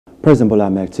President Bola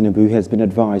Ahmed Tinubu has been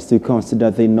advised to consider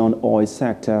the non-oil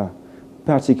sector,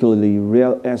 particularly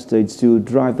real estate, to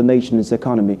drive the nation's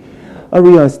economy. A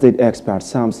real estate expert,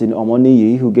 Samson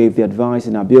Omoniyi, who gave the advice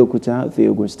in Abeokuta, the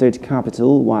Ogun State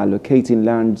capital, while locating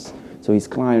lands to his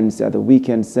clients at the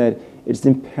weekend, said it's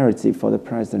imperative for the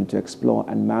president to explore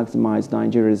and maximize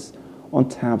Nigeria's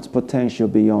untapped potential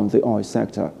beyond the oil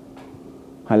sector,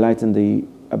 highlighting the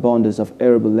abundance of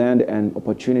arable land and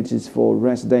opportunities for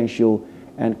residential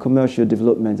and commercial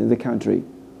development in the country.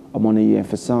 Omoniyi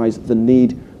emphasized the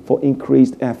need for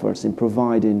increased efforts in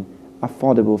providing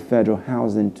affordable federal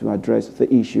housing to address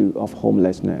the issue of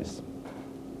homelessness.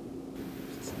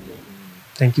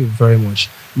 Thank you very much.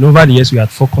 Over the years, we had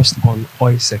focused on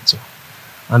oil sector.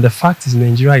 And the fact is,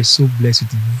 Nigeria is so blessed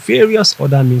with various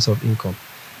other means of income.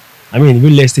 I mean,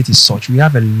 real estate is such. We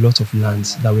have a lot of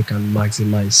lands that we can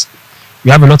maximize.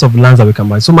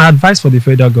 So my advice for the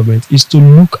federal government is to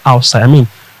look outside. I mean,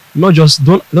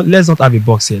 let's not have a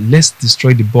box here. Let's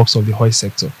destroy the box of the oil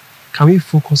sector. Can we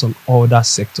focus on other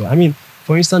sector? I mean,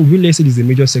 for instance, real estate is a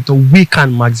major sector we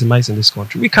can maximize in this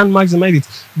country. We can maximize it.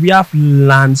 We have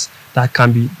lands that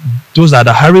can be, those that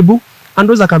are arable, and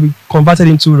those that can be converted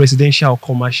into residential or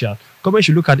commercial. Government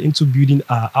should look at into building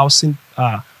housing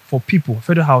for people,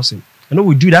 federal housing. I know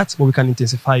we do that, but we can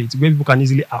intensify it where people can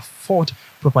easily afford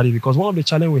property, because one of the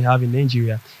challenges we have in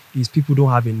Nigeria is people don't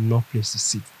have enough place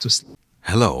to sleep.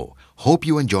 Hello, hope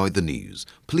you enjoyed the news.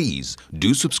 Please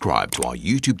do subscribe to our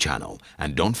YouTube channel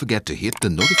and don't forget to hit the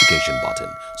notification button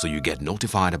so you get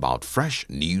notified about fresh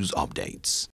news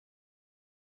updates.